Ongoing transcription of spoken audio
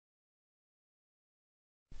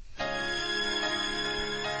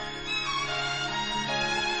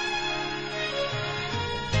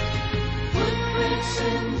Footprints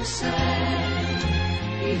in the sand,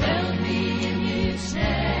 He held me in His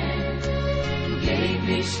hand, and gave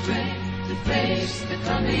me strength to face the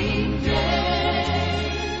coming day.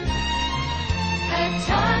 At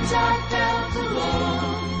times I felt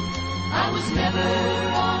alone, I was never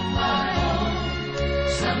on my own.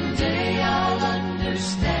 Someday I'll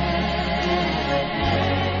understand.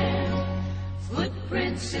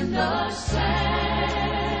 Footprints in the sand.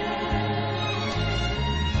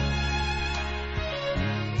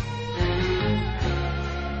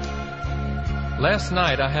 Last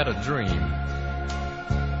night I had a dream.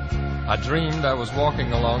 I dreamed I was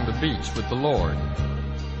walking along the beach with the Lord,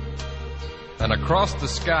 and across the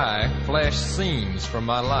sky flashed scenes from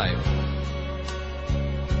my life.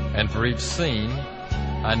 And for each scene,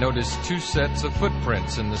 I noticed two sets of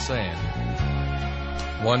footprints in the sand.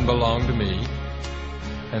 One belonged to me,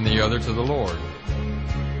 and the other to the Lord.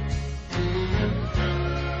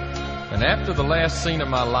 And after the last scene of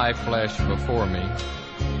my life flashed before me,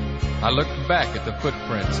 I looked back at the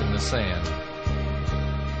footprints in the sand,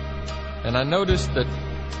 and I noticed that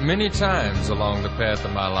many times along the path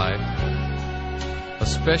of my life,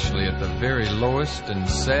 especially at the very lowest and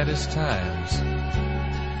saddest times,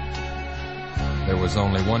 there was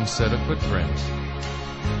only one set of footprints.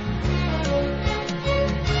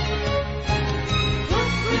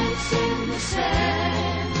 Footprints in the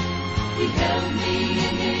sand, He held me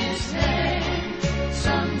in His hand.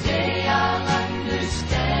 Someday I'll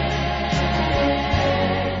understand.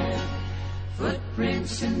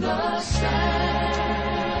 Footprints in the sand.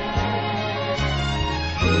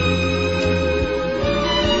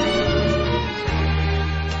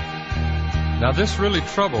 Now this really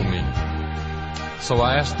troubled me, so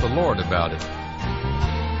I asked the Lord about it.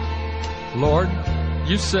 Lord,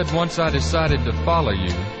 you said once I decided to follow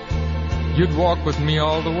you, you'd walk with me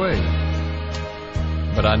all the way.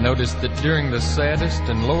 But I noticed that during the saddest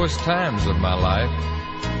and lowest times of my life,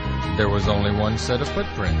 there was only one set of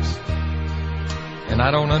footprints. And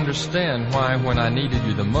I don't understand why, when I needed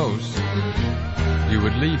you the most, you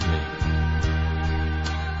would leave me.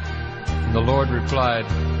 And the Lord replied,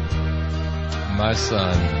 "My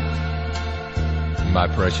son, my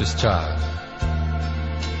precious child,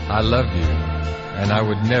 I love you, and I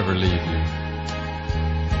would never leave you.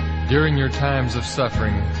 During your times of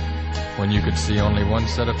suffering, when you could see only one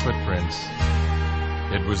set of footprints,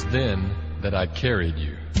 it was then that I carried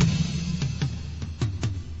you."